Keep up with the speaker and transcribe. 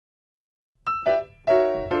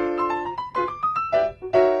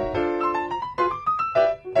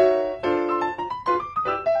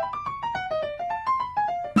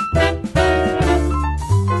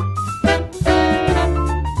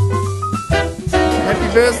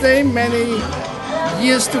birthday, many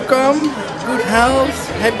years to come, good health,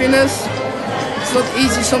 happiness. It's not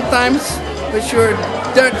easy sometimes with your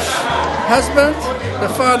Dutch husband, the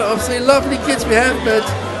father of 3 lovely kids we have, but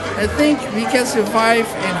I think we can survive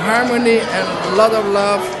in harmony and a lot of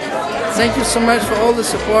love. Thank you so much for all the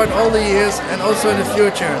support, all the years, and also in the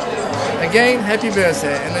future. Again, happy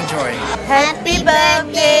birthday and enjoy. Happy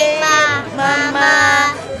birthday,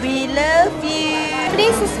 Mama. We love you.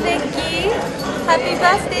 Princess Becky, happy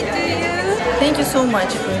birthday to you. Thank you so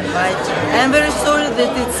much for inviting. I'm very sorry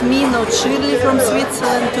that it's me, not Shirley from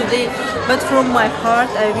Switzerland today, but from my heart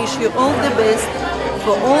I wish you all the best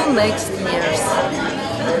for all next years.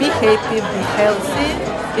 Be happy, be healthy,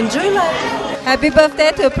 enjoy life. Happy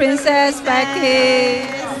birthday to Princess Becky.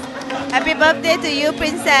 Happy birthday to you,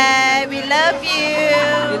 Princess. We love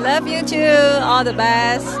you. We love you too. All the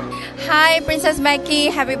best. Hi, Princess Becky.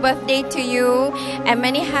 Happy birthday to you and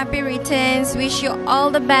many happy returns. Wish you all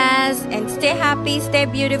the best and stay happy, stay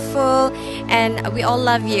beautiful, and we all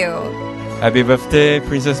love you. Happy birthday,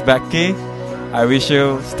 Princess Becky. I wish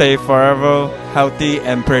you stay forever healthy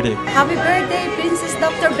and pretty. Happy birthday, Princess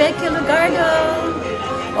Dr. Becky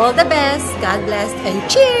Lugardo. All the best, God bless, and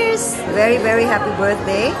cheers! Very, very happy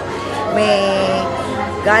birthday. May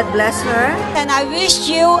God bless her. And I wish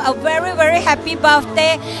you a very, very happy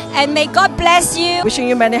birthday and may God bless you. Wishing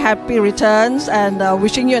you many happy returns and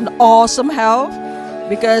wishing you an awesome health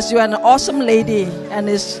because you are an awesome lady and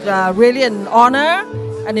it's really an honor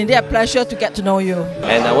and indeed a pleasure to get to know you.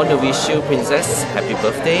 And I want to wish you, Princess, happy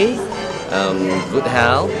birthday, good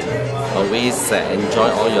health, always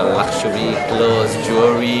enjoy all your luxury clothes,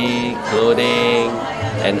 jewelry, clothing,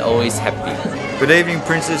 and always happy. Good evening,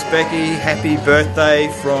 Princess Becky. Happy birthday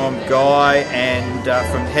from Guy and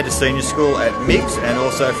from head of senior school at MIGS and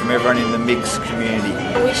also from everyone in the MIGS community.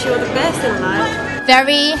 I wish you all the best in life.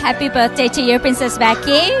 Very happy birthday to you, Princess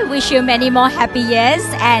Becky. Wish you many more happy years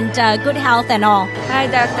and good health and all. Hi,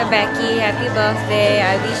 Dr. Becky. Happy birthday.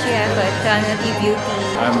 I wish you have eternity beauty.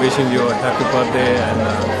 I'm wishing you a happy birthday and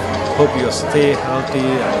hope you stay healthy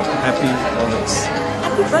and happy always.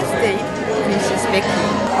 Happy birthday, Princess Becky.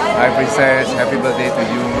 Hi Princess, happy birthday to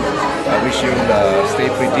you. I wish you stay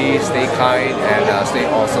pretty, stay kind, and stay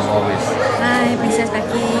awesome always. Hi, Princess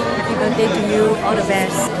Becky. Happy birthday to you. All the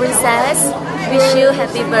best. Princess, wish you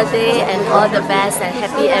happy birthday and all the best and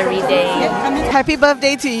happy every day. Happy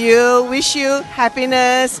birthday to you. Wish you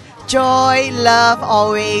happiness, joy, love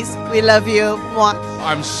always. We love you. Mwah.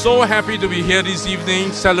 I'm so happy to be here this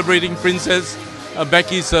evening celebrating Princess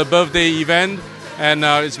Becky's birthday event. And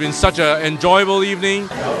it's been such an enjoyable evening.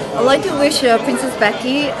 I'd like to wish Princess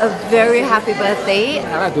Becky a very happy birthday.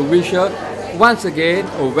 I'd like to wish her once again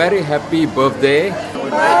a very happy birthday.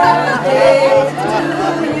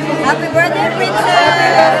 Happy birthday,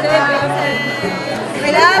 Princess!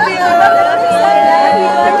 We love you!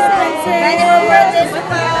 Many more birthdays to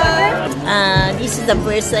come! This is the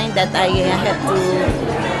first time that I have to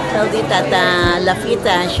held it at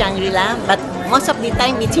Lafitte, Shangri-La, but most of the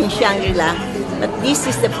time it's in Shangri-La. But this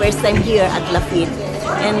is the first time here at Lafitte.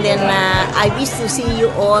 And then I wish to see you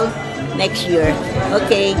all next year.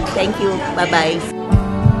 Okay, thank you. Bye-bye.